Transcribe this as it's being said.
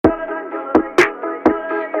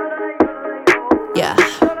Yeah.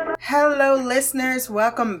 Hello, listeners.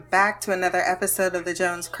 Welcome back to another episode of the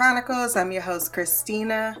Jones Chronicles. I'm your host,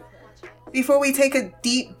 Christina. Before we take a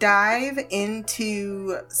deep dive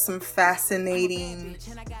into some fascinating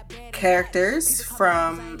characters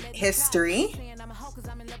from history,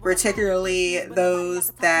 particularly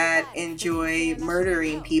those that enjoy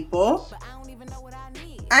murdering people,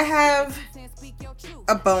 I have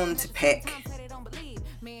a bone to pick.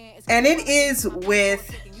 And it is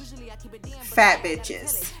with fat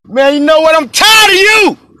bitches. Man, you know what? I'm tired of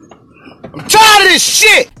you! I'm tired of this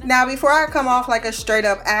shit! Now, before I come off like a straight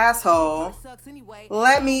up asshole,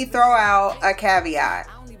 let me throw out a caveat.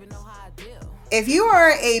 If you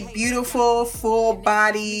are a beautiful,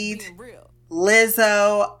 full-bodied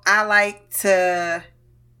Lizzo, I like to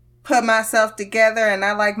put myself together and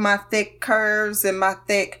I like my thick curves and my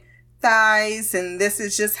thick thighs and this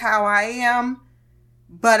is just how I am.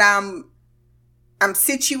 But I'm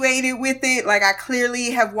situated with it. Like, I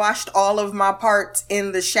clearly have washed all of my parts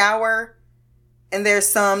in the shower. And there's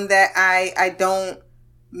some that I don't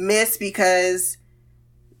miss because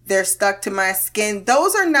they're stuck to my skin.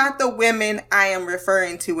 Those are not the women I am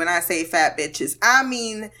referring to when I say fat bitches. I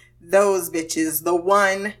mean those bitches. The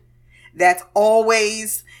one that's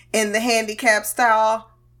always in the handicap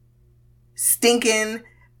style, stinking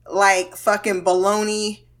like fucking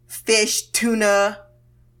bologna, fish, tuna,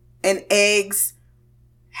 and eggs,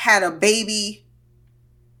 had a baby,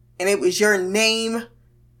 and it was your name.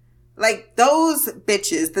 Like, those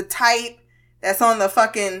bitches, the type that's on the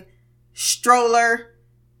fucking stroller,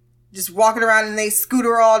 just walking around in they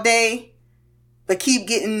scooter all day, but keep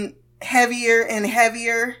getting heavier and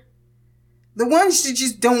heavier. The ones that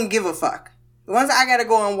just don't give a fuck. The ones I gotta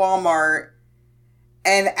go in Walmart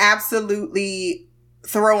and absolutely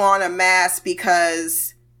throw on a mask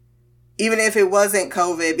because even if it wasn't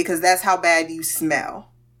COVID, because that's how bad you smell.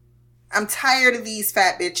 I'm tired of these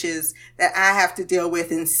fat bitches that I have to deal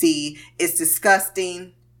with and see. It's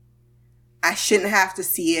disgusting. I shouldn't have to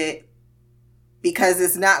see it because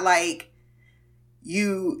it's not like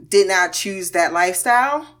you did not choose that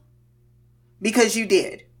lifestyle, because you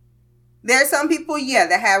did. There are some people,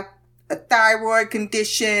 that have a thyroid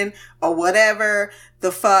condition or whatever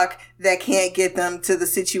the fuck that can't get them to the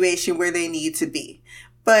situation where they need to be.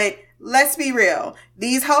 But let's be real.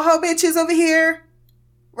 These ho-ho bitches over here,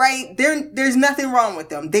 right? There's nothing wrong with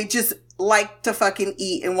them. They just like to fucking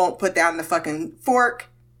eat and won't put down the fucking fork.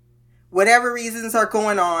 Whatever reasons are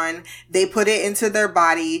going on, they put it into their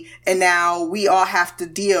body, and now we all have to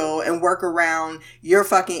deal and work around your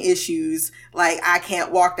fucking issues. Like, I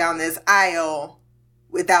can't walk down this aisle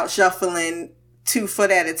without shuffling 2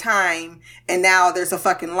 foot at a time, and now there's a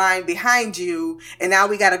fucking line behind you, and now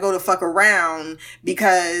we gotta go the fuck around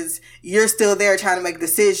because you're still there trying to make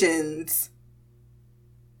decisions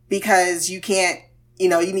because you can't, you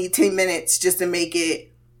need 10 minutes just to make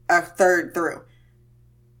it a third through.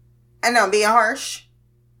 I know I'm being harsh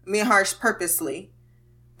purposely,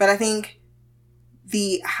 but I think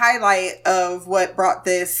the highlight of what brought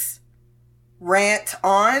this rant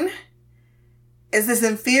on is this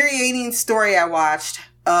infuriating story I watched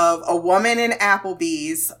of a woman in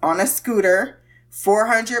Applebee's on a scooter,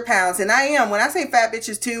 400 pounds. And when I say fat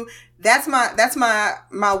bitches too, that's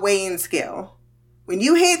my weighing scale. When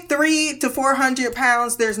you hit 300 to 400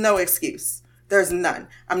 pounds, there's no excuse. There's none.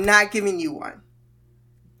 I'm not giving you one.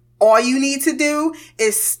 All you need to do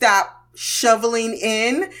is stop shoveling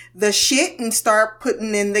in the shit and start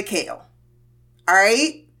putting in the kale. All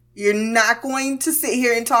right? You're not going to sit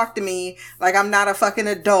here and talk to me like I'm not a fucking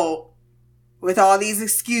adult with all these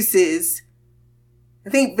excuses.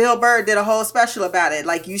 I think Bill Burr did a whole special about it.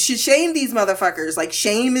 Like, you should shame these motherfuckers. Like,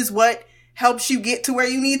 shame is what helps you get to where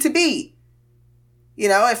you need to be.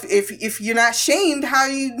 If you're not shamed, how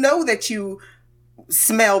do you know that you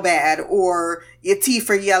smell bad or your teeth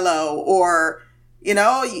are yellow or,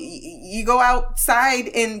 you go outside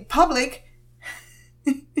in public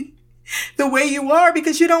the way you are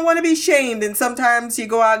because you don't want to be shamed. And sometimes you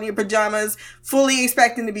go out in your pajamas fully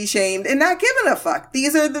expecting to be shamed and not giving a fuck.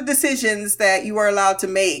 These are the decisions that you are allowed to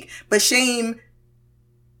make. But shame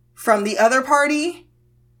from the other party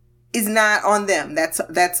is not on them.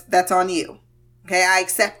 That's on you. Okay. I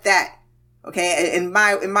accept that. Okay. In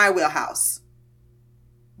my wheelhouse.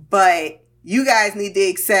 But you guys need to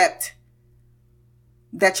accept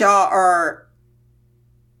that y'all are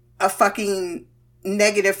a fucking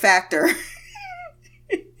negative factor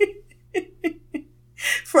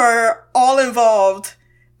for all involved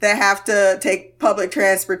that have to take public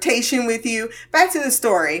transportation with you. Back to the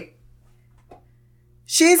story.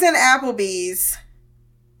 She's in Applebee's,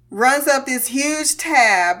 runs up this huge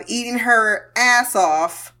tab, eating her ass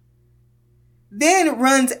off, then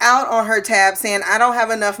runs out on her tab saying, I don't have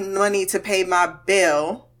enough money to pay my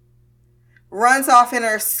bill. Runs off in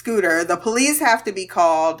her scooter. The police have to be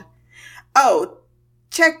called. Oh,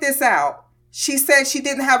 check this out. She said she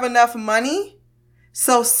didn't have enough money.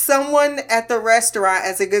 So someone at the restaurant,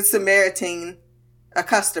 as a good Samaritan, a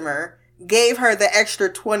customer, gave her the extra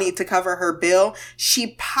 20 to cover her bill.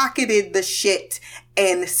 She pocketed the shit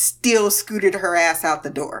and still scooted her ass out the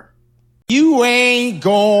door. You ain't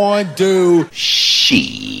gonna do shit.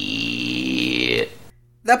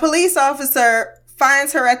 The police officer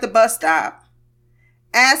finds her at the bus stop,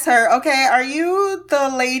 asks her, okay, are you the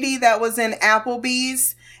lady that was in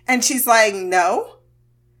Applebee's? And she's like, no.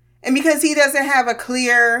 And because he doesn't have a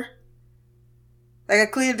clear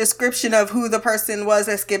description of who the person was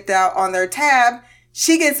that skipped out on their tab,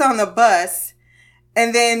 she gets on the bus,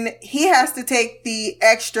 and then he has to take the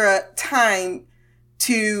extra time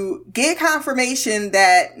to get confirmation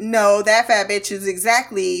that, no, that fat bitch is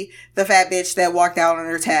exactly the fat bitch that walked out on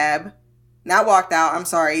her tab. Not walked out, I'm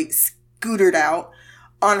sorry, scootered out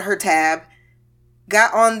on her tab,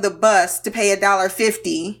 got on the bus to pay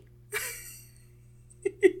 $1.50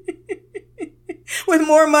 with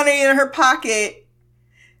more money in her pocket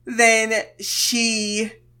than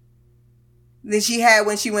she had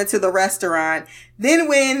when she went to the restaurant. Then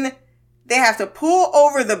when they have to pull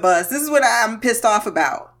over the bus, this is what I'm pissed off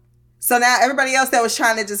about. So now everybody else that was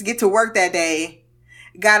trying to just get to work that day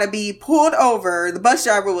gotta be pulled over. The bus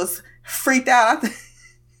driver was freaked out.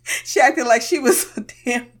 She acted like she was a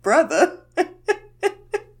damn brother.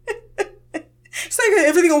 She's like,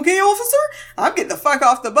 everything okay, officer? I'm getting the fuck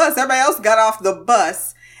off the bus. Everybody else got off the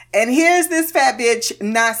bus. And here's this fat bitch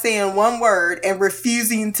not saying one word and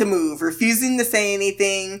refusing to move, refusing to say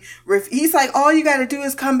anything. He's like, all you got to do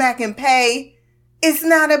is come back and pay. It's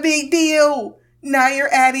not a big deal. Now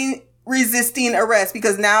you're adding resisting arrest,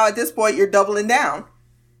 because now at this point you're doubling down.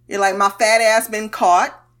 You're like, my fat ass been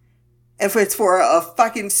caught. If it's for a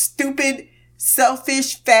fucking stupid,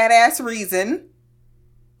 selfish, fat ass reason.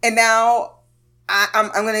 And now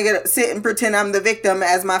I'm going to sit and pretend I'm the victim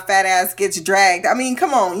as my fat ass gets dragged. I mean,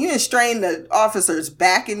 come on. You didn't strain the officer's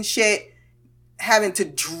back and shit, having to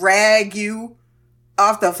drag you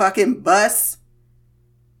off the fucking bus.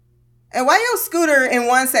 And why your scooter in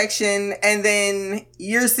one section and then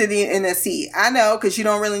you're sitting in a seat? I know, because you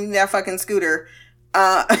don't really need that fucking scooter.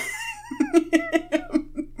 I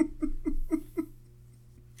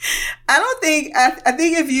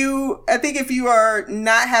think if you are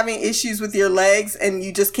not having issues with your legs and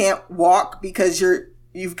you just can't walk because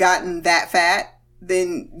you've gotten that fat,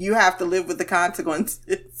 then you have to live with the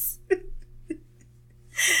consequences.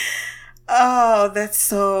 Oh, that's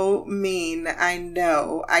so mean. I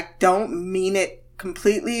know. I don't mean it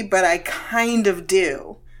completely, but I kind of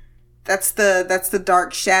do. That's the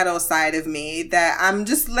dark shadow side of me that I'm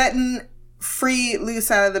just letting free loose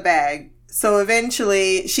out of the bag. So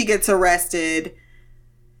eventually she gets arrested.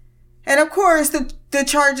 And of course the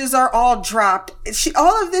charges are all dropped.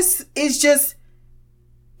 All of this is just,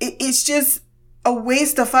 it's just a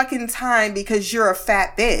waste of fucking time because you're a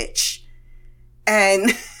fat bitch.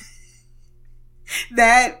 And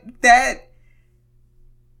that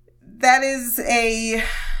is a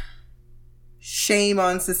shame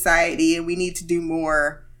on society, and we need to do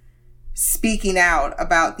more speaking out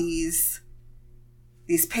about these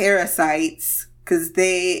parasites, because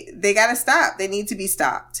they gotta stop. They need to be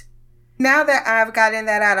stopped. Now that I've gotten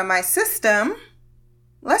that out of my system,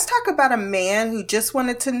 let's talk about a man who just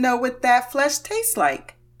wanted to know what that flesh tastes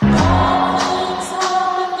like.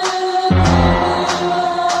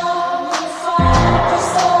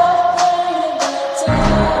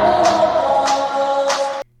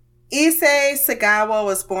 Issei Sagawa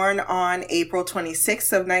was born on April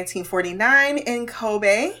 26th of 1949 in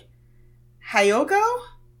Kobe, Hyogo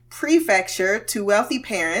Prefecture, to wealthy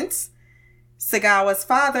parents. Sagawa's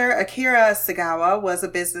father, Akira Sagawa, was a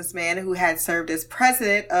businessman who had served as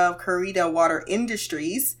president of Kurita Water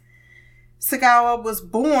Industries. Sagawa was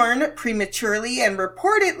born prematurely and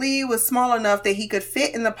reportedly was small enough that he could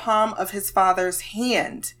fit in the palm of his father's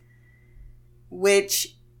hand,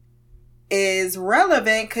 which is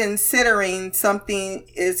relevant considering something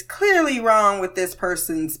is clearly wrong with this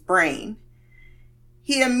person's brain.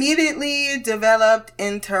 He immediately developed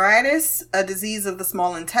enteritis, a disease of the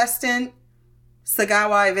small intestine.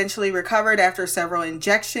 Sagawa eventually recovered after several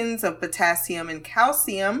injections of potassium and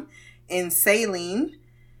calcium in saline.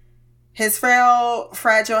 His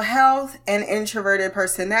fragile health and introverted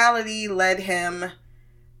personality led him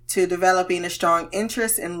to developing a strong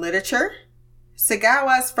interest in literature.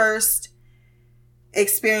 Sagawa's first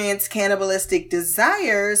experienced cannibalistic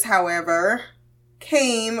desires, however,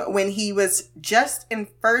 came when he was just in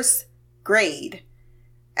first grade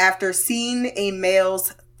after seeing a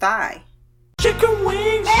male's thigh. Chicken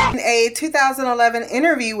wings! In a 2011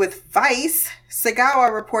 interview with Vice,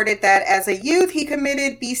 Sagawa reported that as a youth he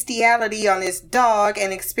committed bestiality on his dog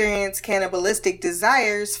and experienced cannibalistic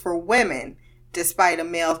desires for women, despite a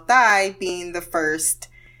male thigh being the first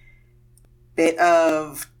bit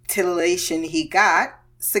of titillation he got.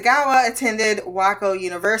 Sagawa attended Wako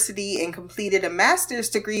University and completed a master's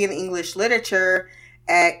degree in English literature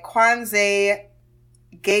at Kwansei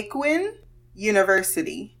Gakuin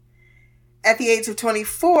University. At the age of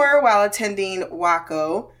 24, while attending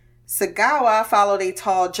Wako, Sagawa followed a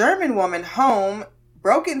tall German woman home,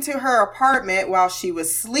 broke into her apartment while she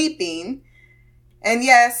was sleeping, and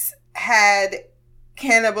yes, had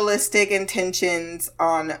cannibalistic intentions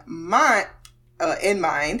in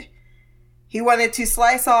mind. He wanted to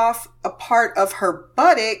slice off a part of her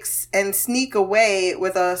buttocks and sneak away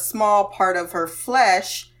with a small part of her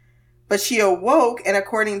flesh, but she awoke and,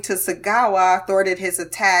 according to Sagawa, thwarted his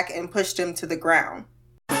attack and pushed him to the ground.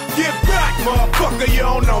 Get back, motherfucker, you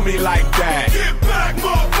don't know me like that. Get back,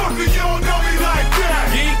 motherfucker, you don't know me like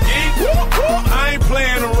that. Geek, woo-hoo. I ain't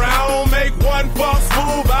playing around. Make one false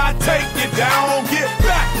move, I take you down. Get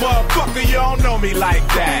back, motherfucker, you don't know me like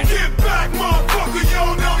that. Get back, motherfucker, you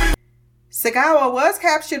don't know me. Sagawa was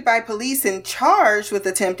captured by police and charged with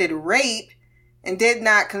attempted rape and did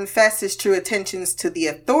not confess his true intentions to the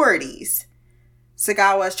authorities.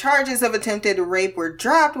 Sagawa's charges of attempted rape were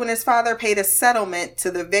dropped when his father paid a settlement to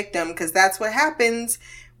the victim, because that's what happens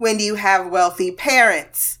when you have wealthy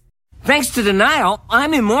parents. Thanks to denial,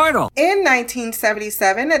 I'm immortal. In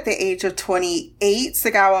 1977, at the age of 28,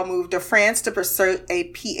 Sagawa moved to France to pursue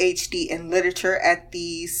a PhD in literature at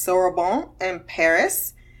the Sorbonne in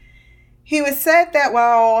Paris. He was said that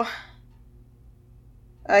while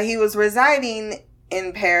he was residing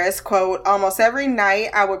in Paris, quote, almost every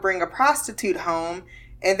night I would bring a prostitute home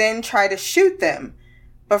and then try to shoot them.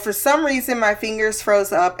 But for some reason my fingers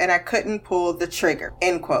froze up and I couldn't pull the trigger,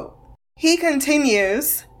 end quote. He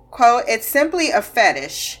continues, quote, it's simply a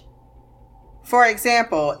fetish. For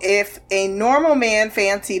example, if a normal man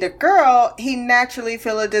fancied a girl, he'd naturally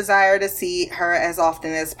feel a desire to see her as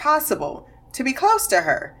often as possible, to be close to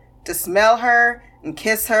her, to smell her and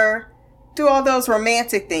kiss her, do all those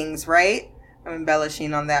romantic things, right? I'm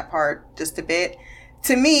embellishing on that part just a bit.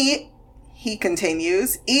 To me, he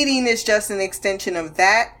continues, eating is just an extension of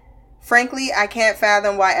that. Frankly, I can't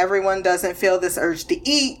fathom why everyone doesn't feel this urge to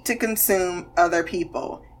eat to consume other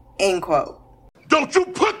people, end quote. Don't you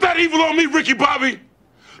put that evil on me, Ricky Bobby!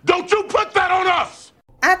 Don't you put that on us!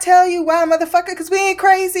 I tell you why, motherfucker, because we ain't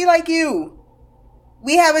crazy like you.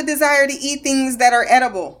 We have a desire to eat things that are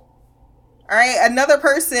edible. All right? Another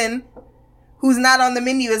person who's not on the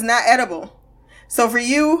menu is not edible. So for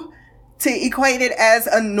you to equate it as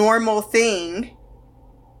a normal thing,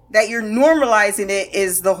 that you're normalizing it,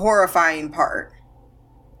 is the horrifying part.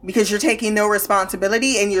 Because you're taking no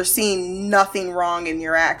responsibility and you're seeing nothing wrong in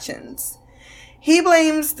your actions. He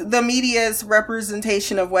blames the media's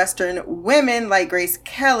representation of Western women like Grace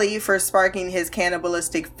Kelly for sparking his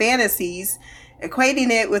cannibalistic fantasies, equating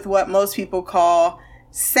it with what most people call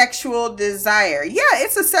sexual desire. Yeah,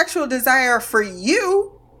 it's a sexual desire for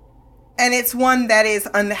you, and it's one that is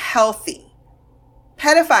unhealthy.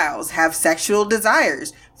 Pedophiles have sexual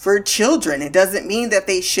desires for children. It doesn't mean that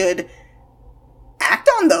they should act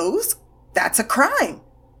on those. That's a crime.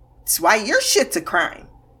 That's why your shit's a crime.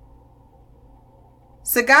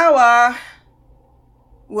 Sagawa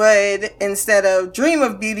would, instead of dream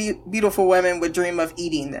of beautiful women, would dream of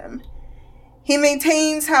eating them. He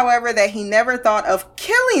maintains, however, that he never thought of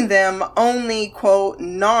killing them, only, quote,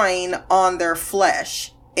 gnawing on their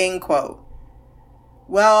flesh, end quote.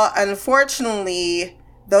 Well, unfortunately,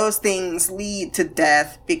 those things lead to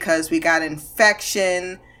death because we got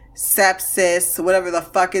infection, sepsis, whatever the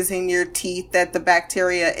fuck is in your teeth, that the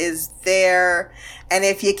bacteria is there. And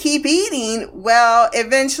if you keep eating, well,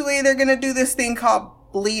 eventually they're going to do this thing called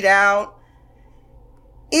bleed out.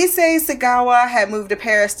 Issei Sagawa had moved to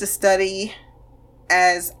Paris to study,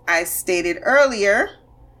 as I stated earlier.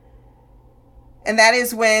 And that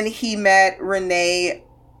is when he met Renee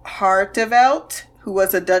Hartevelt, who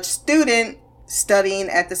was a Dutch student studying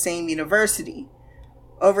at the same university.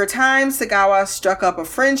 Over time, Sagawa struck up a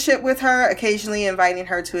friendship with her, occasionally inviting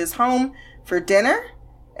her to his home for dinner.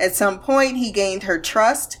 At some point, he gained her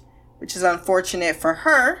trust, which is unfortunate for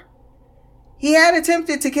her. He had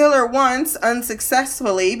attempted to kill her once,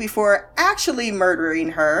 unsuccessfully, before actually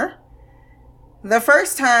murdering her. The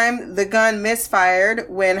first time, the gun misfired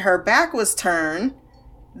when her back was turned,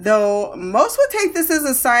 Though most would take this as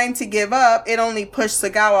a sign to give up, it only pushed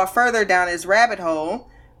Sagawa further down his rabbit hole.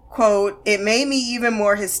 Quote, "It made me even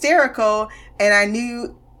more hysterical, and I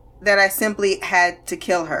knew that I simply had to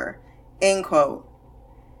kill her." End quote.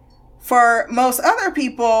 For most other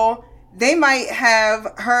people, they might have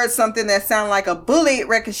heard something that sounded like a bullet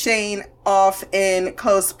ricocheting off in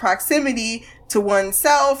close proximity to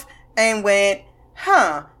oneself and went,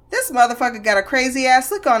 this motherfucker got a crazy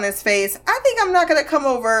ass look on his face. I think I'm not going to come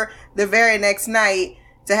over the very next night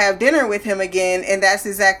to have dinner with him again. And that's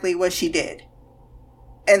exactly what she did.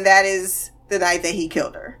 And that is the night that he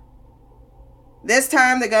killed her. This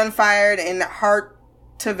time the gun fired and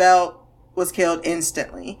Hartevelt was killed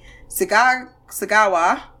instantly.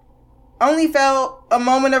 Sagawa only felt a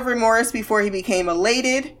moment of remorse before he became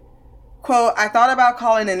elated. Quote, "I thought about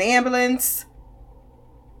calling an ambulance,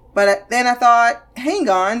 but then I thought, hang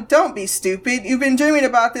on, don't be stupid. You've been dreaming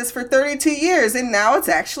about this for 32 years and now it's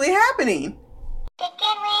actually happening."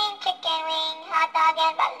 Chicken ring, hot dog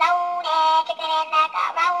and bologna, chicken and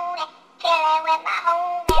macaroni, chilling with my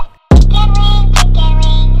homies. Chicken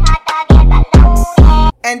ring, hot dog and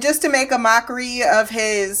bologna. And just to make a mockery of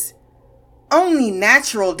his only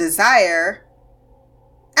natural desire,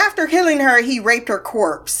 after killing her, he raped her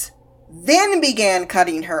corpse, then began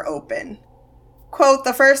cutting her open. Quote,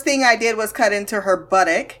 "The first thing I did was cut into her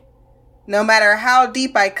buttock. No matter how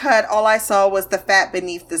deep I cut, all I saw was the fat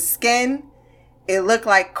beneath the skin. It looked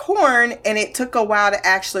like corn, and it took a while to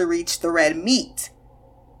actually reach the red meat,"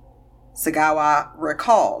 Sagawa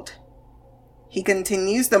recalled. He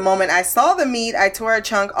continues, "The moment I saw the meat, I tore a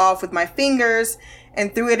chunk off with my fingers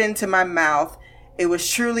and threw it into my mouth. It was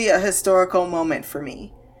truly a historical moment for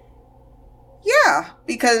me." Yeah,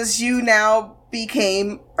 because you now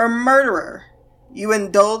became a murderer. You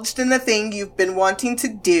indulged in the thing you've been wanting to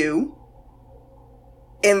do,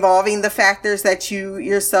 involving the factors that you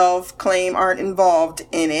yourself claim aren't involved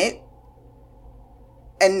in it.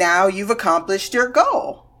 And now you've accomplished your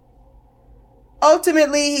goal.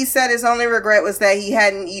 Ultimately, he said his only regret was that he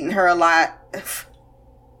hadn't eaten her alive.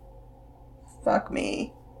 Fuck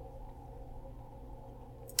me.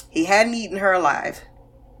 He hadn't eaten her alive.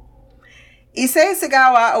 Issei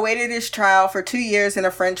Sagawa awaited his trial for 2 years in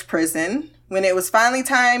a French prison. When it was finally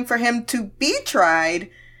time for him to be tried,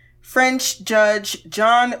 French judge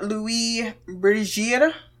Jean-Louis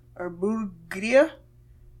Bourgier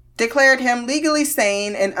declared him legally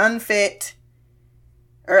insane and unfit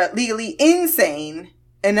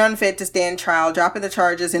to stand trial, dropping the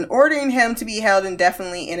charges and ordering him to be held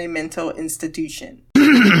indefinitely in a mental institution.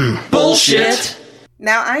 Bullshit!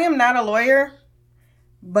 Now, I am not a lawyer,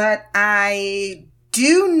 but I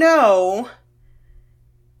do know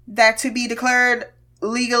that to be declared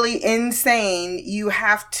legally insane, you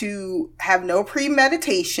have to have no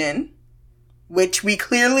premeditation, which we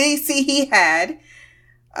clearly see he had,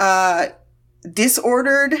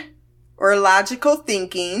 disordered or illogical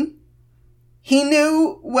thinking. He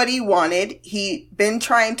knew what he wanted. He'd been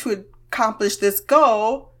trying to accomplish this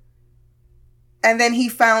goal, and then he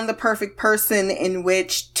found the perfect person in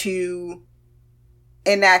which to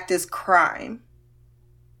enact his crime.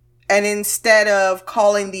 And instead of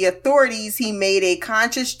calling the authorities, he made a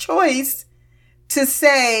conscious choice to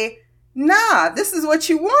say, nah, this is what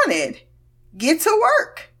you wanted. Get to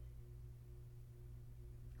work.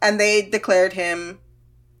 And they declared him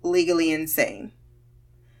legally insane.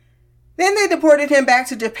 Then they deported him back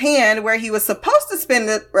to Japan, where he was supposed to spend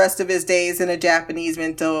the rest of his days in a Japanese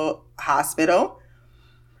mental hospital.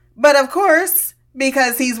 But of course,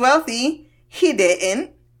 because he's wealthy, he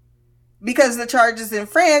didn't. Because the charges in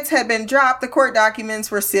France had been dropped, the court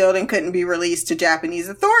documents were sealed and couldn't be released to Japanese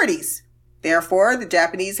authorities. Therefore, the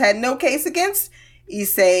Japanese had no case against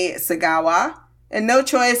Issei Sagawa and no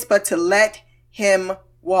choice but to let him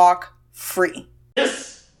walk free.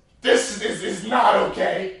 This is not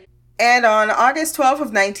okay. And on August 12th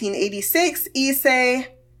of 1986, Issei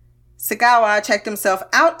Sagawa checked himself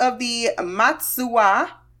out of the Matsuwa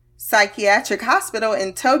Psychiatric Hospital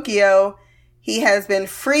in Tokyo. He has been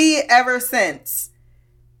free ever since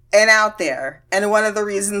and out there. And one of the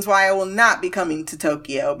reasons why I will not be coming to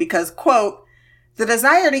Tokyo, because, quote, "The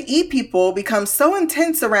desire to eat people becomes so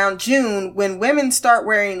intense around June when women start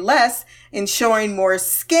wearing less and showing more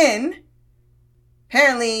skin."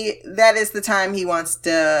 Apparently, that is the time he wants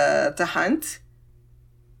to hunt.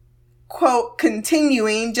 Quote,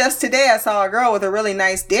 continuing, "Just today I saw a girl with a really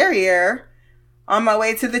nice derriere on my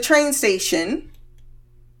way to the train station.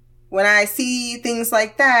 When I see things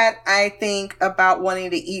like that, I think about wanting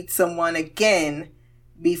to eat someone again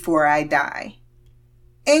before I die."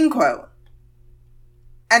 End quote.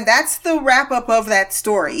 And that's the wrap up of that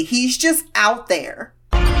story. He's just out there.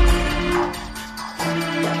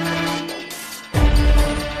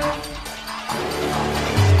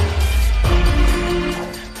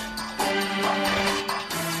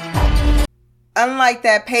 unlike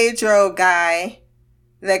that Pedro guy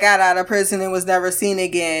that got out of prison and was never seen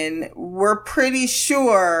again, we're pretty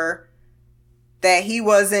sure that he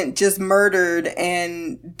wasn't just murdered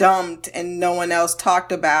and dumped and no one else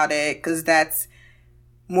talked about it, because that's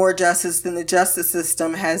more justice than the justice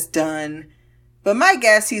system has done. But my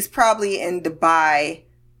guess, he's probably in Dubai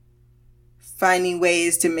finding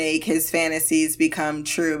ways to make his fantasies become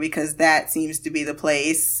true, because that seems to be the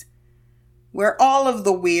place where all of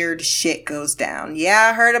the weird shit goes down. Yeah,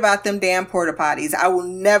 I heard about them damn porta potties. I will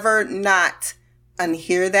never not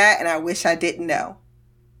unhear that, and I wish I didn't know.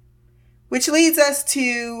 Which leads us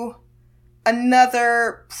to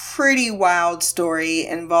another pretty wild story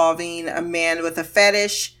involving a man with a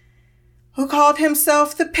fetish who called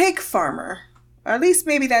himself the pig farmer. Or at least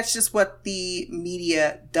maybe that's just what the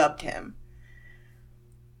media dubbed him.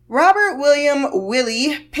 Robert William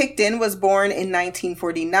Willie Picton was born in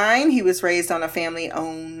 1949. He was raised on a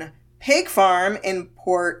family-owned pig farm in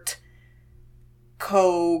Port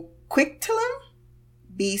Coquitlam,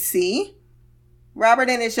 BC. Robert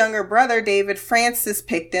and his younger brother, David Francis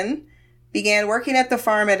Picton, began working at the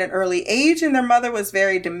farm at an early age, and their mother was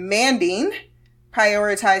very demanding,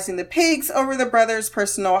 prioritizing the pigs over the brothers'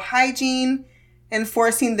 personal hygiene and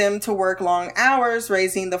forcing them to work long hours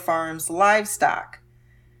raising the farm's livestock.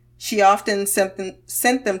 She often sent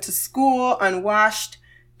them to school unwashed,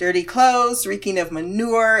 dirty clothes, reeking of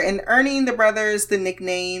manure, and earning the brothers the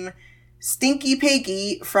nickname Stinky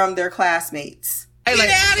Piggy from their classmates.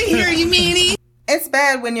 Get out of here, you meanie! It's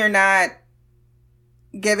bad when you're not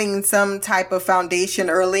giving some type of foundation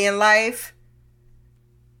early in life,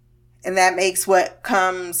 and that makes what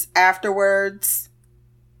comes afterwards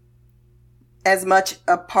as much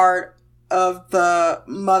a part of the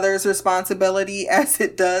mother's responsibility as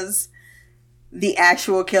it does the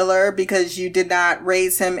actual killer, because you did not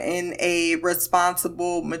raise him in a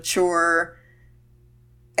responsible, mature,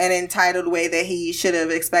 and entitled way that he should have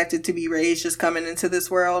expected to be raised just coming into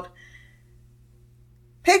this world.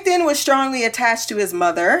 Picton was strongly attached to his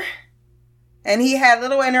mother, and he had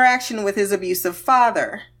little interaction with his abusive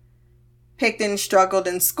father. Picton struggled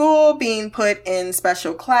in school, being put in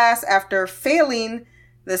special class after failing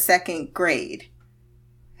the 2nd grade.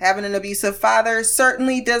 Having an abusive father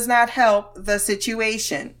certainly does not help the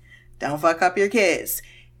situation. Don't fuck up your kids.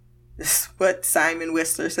 This is what Simon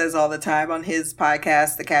Whistler says all the time on his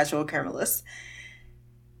podcast, The Casual Criminalist.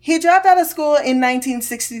 He dropped out of school in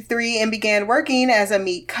 1963 and began working as a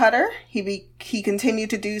meat cutter. He continued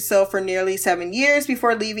to do so for nearly 7 years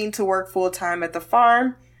before leaving to work full-time at the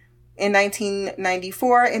farm. In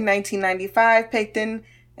 1994 and 1995, Picton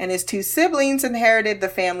and his 2 siblings inherited the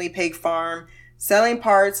family pig farm, selling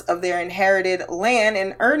parts of their inherited land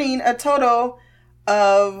and earning a total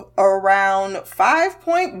of around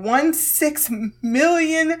 $5.16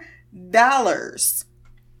 million.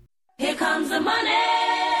 Here comes the money.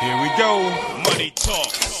 Here we go. Money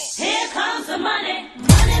talk. Here comes the money.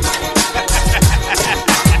 Money, money, money.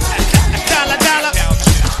 Dollar, dollar.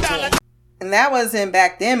 And that wasn't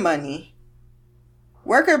back then money.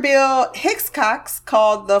 Worker Bill Hickscox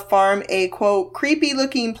called the farm a, quote, creepy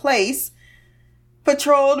looking place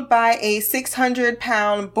patrolled by a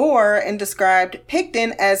 600-pound boar, and described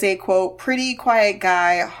Picton as a, quote, pretty quiet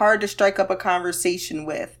guy, hard to strike up a conversation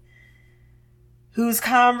with, whose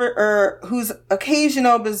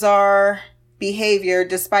occasional bizarre behavior,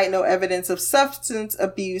 despite no evidence of substance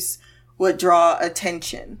abuse, would draw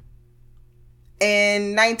attention.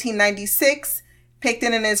 In 1996,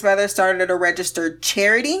 Picton and his brother started a registered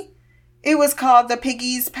charity. It was called the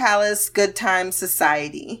Piggy's Palace Good Time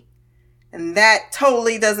Society. And that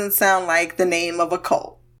totally doesn't sound like the name of a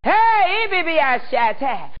cult. Hey, baby,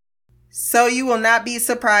 So you will not be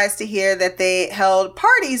surprised to hear that they held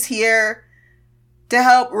parties here to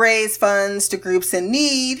help raise funds to groups in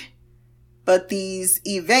need. But these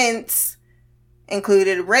events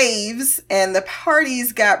included raves, and the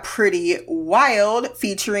parties got pretty wild,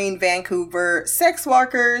 featuring Vancouver sex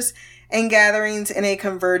workers and gatherings in a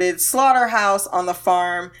converted slaughterhouse on the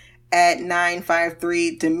farm at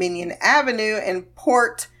 953 Dominion Avenue in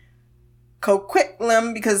Port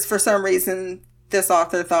Coquitlam, because for some reason this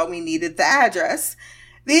author thought we needed the address.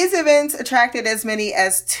 These events attracted as many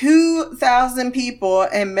as 2,000 people,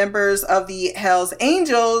 and members of the Hells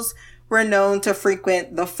Angels were known to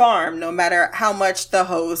frequent the farm, no matter how much the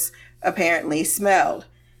host apparently smelled.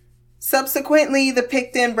 Subsequently, the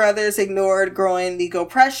Picton brothers ignored growing legal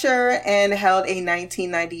pressure and held a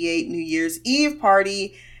 1998 New Year's Eve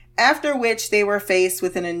party, after which they were faced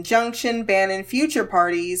with an injunction banning future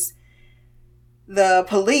parties. The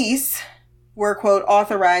police were, quote,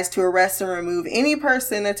 authorized to arrest and remove any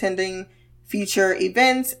person attending future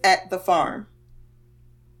events at the farm.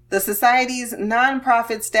 The society's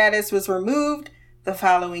nonprofit status was removed the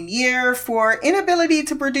following year for inability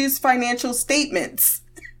to produce financial statements.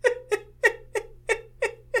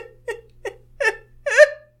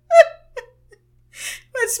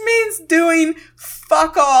 Which means doing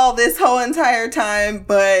fuck all this whole entire time,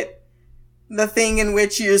 but the thing in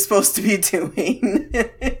which you're supposed to be doing.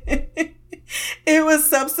 It was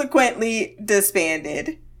subsequently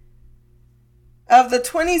disbanded. Of the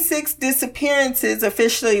 26 disappearances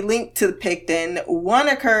officially linked to Picton, one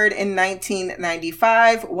occurred in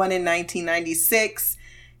 1995, one in 1996,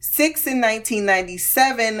 6 in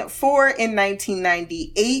 1997, 4 in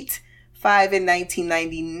 1998, 5 in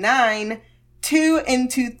 1999, 2 in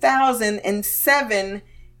 2000, and 7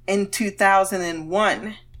 in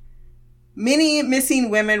 2001. Many missing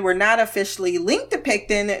women were not officially linked to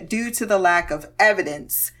Picton due to the lack of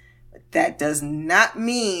evidence. But that does not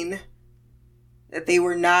mean that they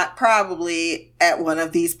were not probably at one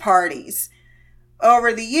of these parties.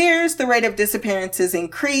 Over the years, the rate of disappearances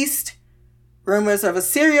increased. Rumors of a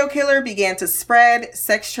serial killer began to spread.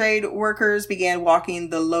 Sex trade workers began walking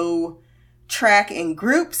the low track in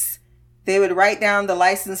groups. They would write down the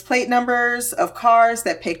license plate numbers of cars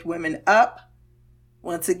that picked women up.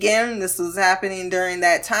 Once again, this was happening during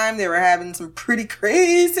that time. They were having some pretty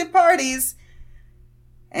crazy parties.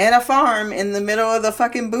 And a farm in the middle of the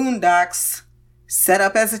fucking boondocks, set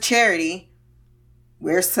up as a charity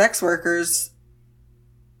where sex workers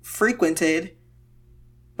frequented.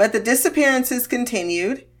 But the disappearances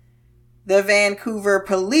continued. The Vancouver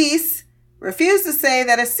police refused to say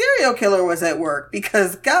that a serial killer was at work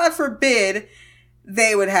because, God forbid,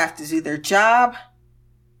 they would have to do their job.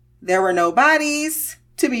 There were no bodies,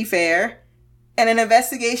 to be fair, and an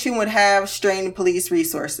investigation would have strained police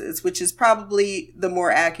resources, which is probably the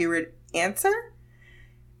more accurate answer.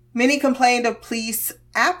 Many complained of police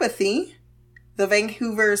apathy. The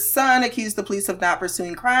Vancouver Sun accused the police of not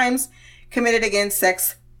pursuing crimes committed against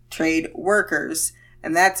sex trade workers.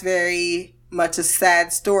 And that's very much a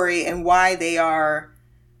sad story and why they are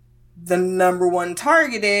the number one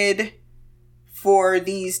targeted for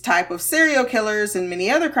these type of serial killers and many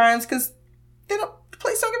other crimes, because the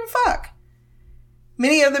police don't give a fuck.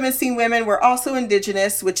 Many of the missing women were also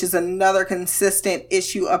Indigenous, which is another consistent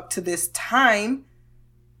issue up to this time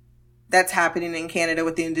that's happening in Canada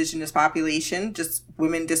with the Indigenous population, just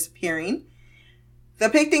women disappearing. The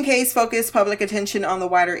Picton case focused public attention on the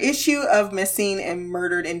wider issue of missing and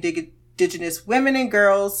murdered Indigenous women and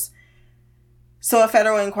girls. So a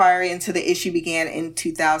federal inquiry into the issue began in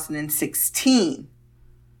 2016.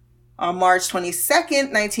 On March 22nd,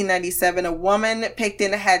 1997, a woman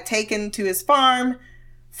Picton had taken to his farm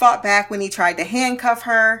fought back when he tried to handcuff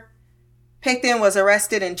her. Picton was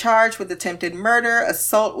arrested and charged with attempted murder,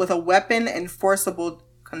 assault with a weapon, and forcible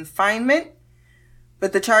confinement.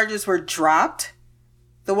 But the charges were dropped.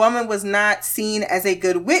 The woman was not seen as a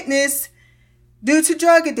good witness due to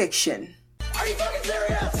drug addiction. Are you fucking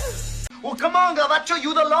serious? Well, come on, Gavacho,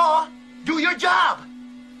 you the law. Do your job.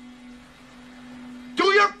 Do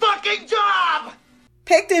your fucking job!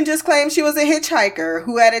 Picton just claimed she was a hitchhiker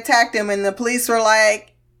who had attacked him, and the police were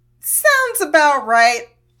like, sounds about right.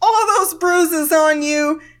 All those bruises on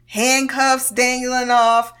you, handcuffs dangling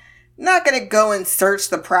off. Not gonna go and search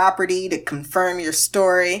the property to confirm your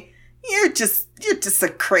story. You're just a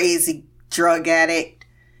crazy drug addict.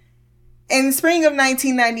 In spring of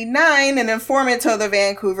 1999, an informant told the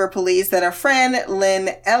Vancouver police that a friend,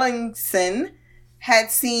 Lynn Ellingson, had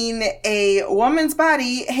seen a woman's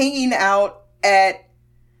body hanging out at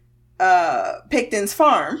Picton's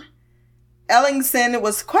farm. Ellingson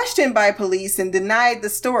was questioned by police and denied the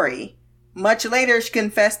story. Much later, she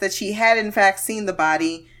confessed that she had in fact seen the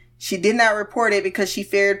body. She did not report it because she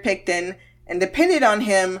feared Picton and depended on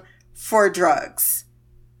him for drugs.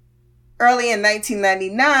 Early in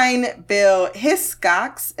 1999, Bill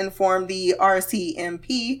Hiscox informed the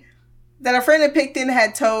RCMP that a friend of Picton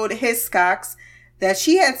had told Hiscox that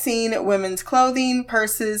she had seen women's clothing,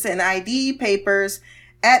 purses, and ID papers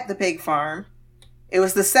at the pig farm. It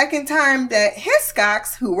was the second time that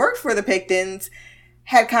Hiscox, who worked for the Pictons,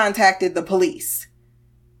 had contacted the police.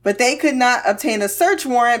 But they could not obtain a search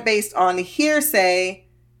warrant based on hearsay.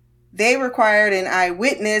 They required an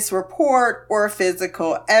eyewitness report or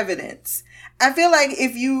physical evidence. I feel like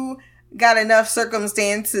if you got enough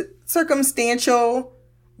circumstantial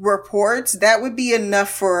reports, that would be enough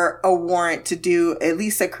for a warrant to do at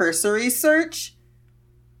least a cursory search.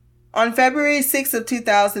 On February 6th of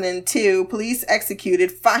 2002, police executed,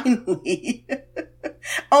 finally,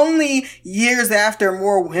 only years after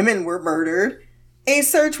more women were murdered, a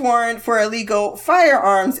search warrant for illegal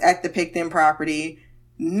firearms at the Picton property,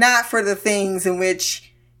 not for the things in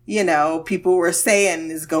which people were saying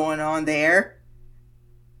is going on there.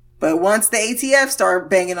 But once the ATF start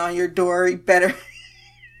banging on your door, you better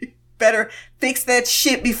fix that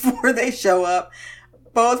shit before they show up.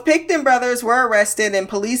 Both Picton brothers were arrested and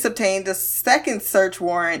police obtained a second search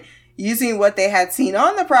warrant using what they had seen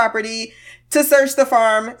on the property to search the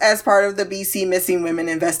farm as part of the BC Missing Women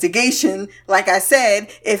investigation. Like I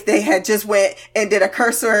said, if they had just went and did a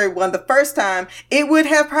cursory one the first time, it would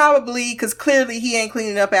have probably, because clearly he ain't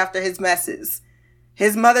cleaning up after his messes.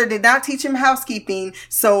 His mother did not teach him housekeeping,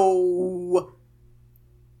 so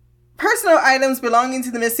personal items belonging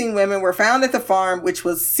to the missing women were found at the farm, which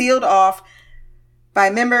was sealed off by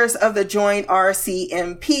members of the joint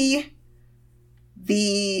RCMP,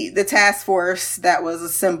 the task force that was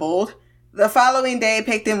assembled. The following day,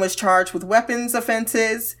 Picton was charged with weapons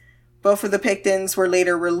offenses. Both of the Pictons were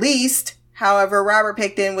later released. However, Robert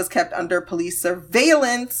Picton was kept under police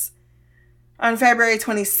surveillance. On February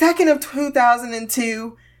 22nd of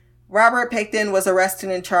 2002, Robert Picton was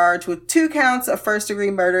arrested and charged with 2 counts of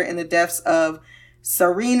first-degree murder in the deaths of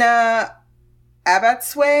Serena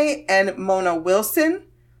Abatsway and Mona Wilson.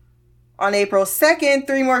 On April 2nd,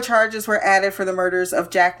 3 more charges were added for the murders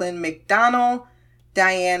of Jacqueline McDonald,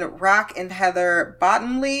 Diane Rock, and Heather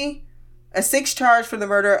Bottomley. A 6th charge for the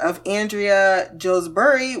murder of Andrea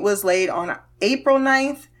Josbury was laid on April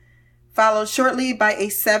 9th, followed shortly by a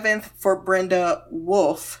 7th for Brenda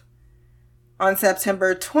Wolfe. On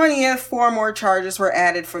September 20th, 4 more charges were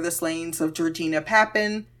added for the slayings of Georgina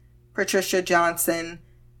Papin, Patricia Johnson,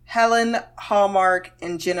 Helen Hallmark,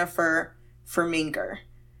 and Jennifer Ferminger.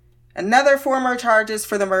 Another 4 more charges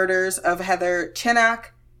for the murders of Heather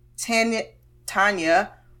Chinnock,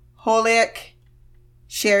 Tanya Holiak,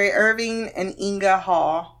 Sherry Irving, and Inga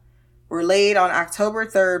Hall were laid on October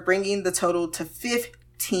 3rd, bringing the total to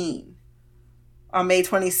 15. On May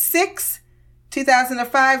 26,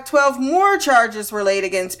 2005, 12 more charges were laid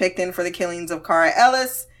against Picton for the killings of Cara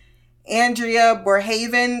Ellis, Andrea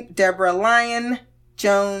Borhaven, Deborah Lyon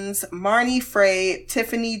Jones, Marnie Frey,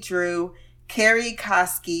 Tiffany Drew, Carrie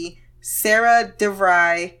Koski, Sarah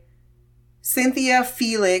DeVry, Cynthia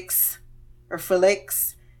Felix,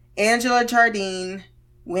 Angela Jardine,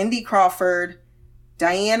 Wendy Crawford,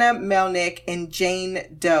 Diana Melnick, and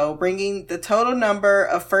Jane Doe, bringing the total number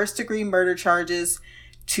of first-degree murder charges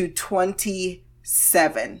to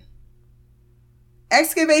 27.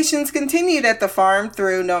 Excavations continued at the farm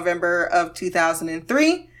through November of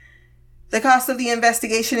 2003. The cost of the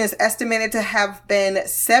investigation is estimated to have been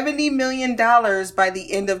 $70 million by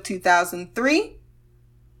the end of 2003.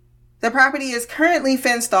 The property is currently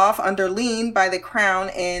fenced off under lien by the Crown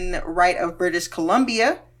in right of British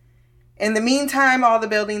Columbia. In the meantime, all the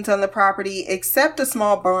buildings on the property, except a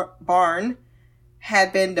small barn,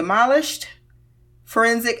 had been demolished.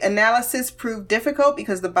 Forensic analysis proved difficult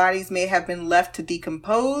because the bodies may have been left to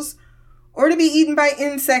decompose or to be eaten by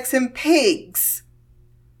insects and pigs.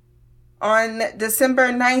 On December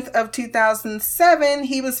 9th of 2007,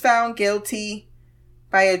 he was found guilty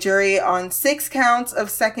by a jury on 6 counts of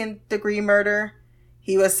second-degree murder.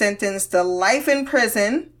 He was sentenced to life in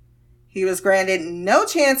prison. He was granted no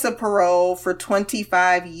chance of parole for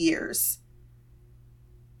 25 years.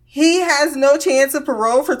 He has no chance of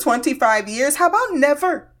parole for 25 years? How about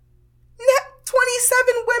never?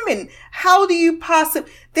 27 women. How do you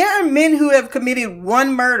possibly... There are men who have committed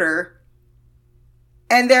 1 murder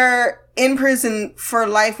and they're in prison for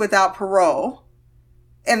life without parole.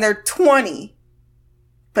 And they're 20.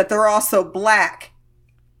 But they're also black.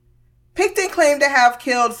 Picton claimed to have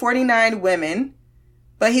killed 49 women,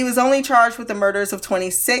 but he was only charged with the murders of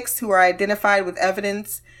 26 who were identified with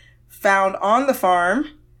evidence found on the farm.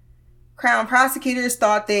 Crown prosecutors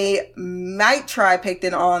thought they might try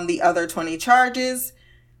Picton on the other 20 charges,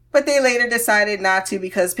 but they later decided not to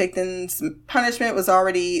because Picton's punishment was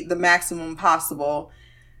already the maximum possible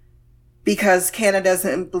because Canada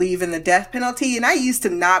doesn't believe in the death penalty. And I used to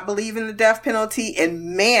not believe in the death penalty,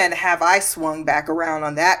 and man, have I swung back around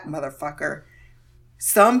on that motherfucker.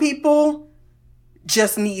 Some people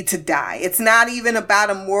just need to die. It's not even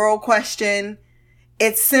about a moral question.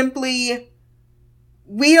 It's simply,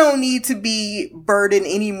 we don't need to be burdened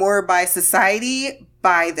anymore by society,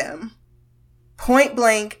 by them. Point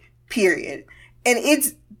blank, period. And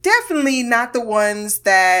it's definitely not the ones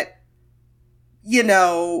that,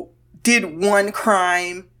 did one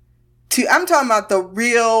crime I'm talking about the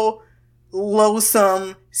real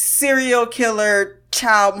loathsome serial killer,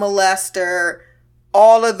 child molester,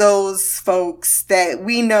 all of those folks that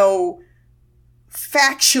we know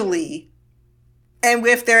factually and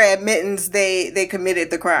with their admittance they committed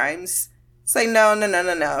the crimes. It's like, no.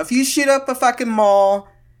 If you shoot up a fucking mall,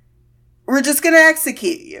 we're just going to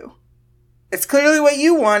execute you. It's clearly what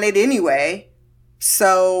you wanted anyway.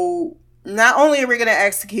 So not only are we going to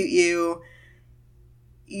execute you,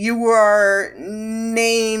 your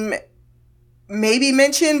name may be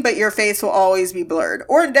mentioned, but your face will always be blurred.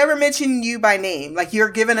 Or never mention you by name. Like, you're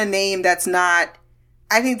given a name that's not...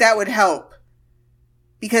 I think that would help.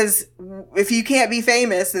 Because if you can't be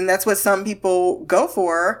famous, and that's what some people go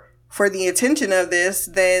for the attention of this,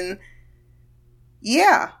 then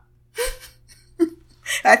yeah.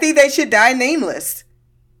 I think they should die nameless.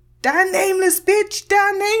 Die nameless, bitch.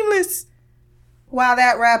 Die nameless. While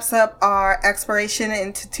that wraps up our exploration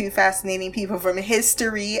into two fascinating people from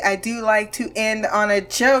history, I do like to end on a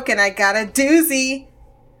joke, and I got a doozy.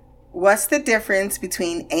 What's the difference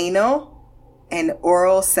between anal and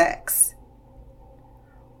oral sex?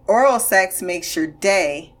 Oral sex makes your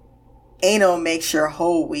day. Anal makes your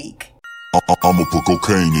whole week. I'ma put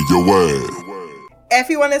cocaine in your ass. If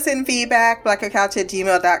you want to send feedback,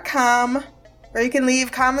 blackgirlcouch@gmail.com, or you can leave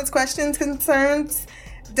comments, questions, concerns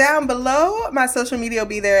down below. My social media will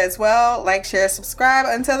be there as well. Like, share, subscribe.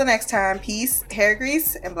 Until the next time, peace, hair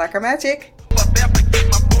grease, and black girl magic.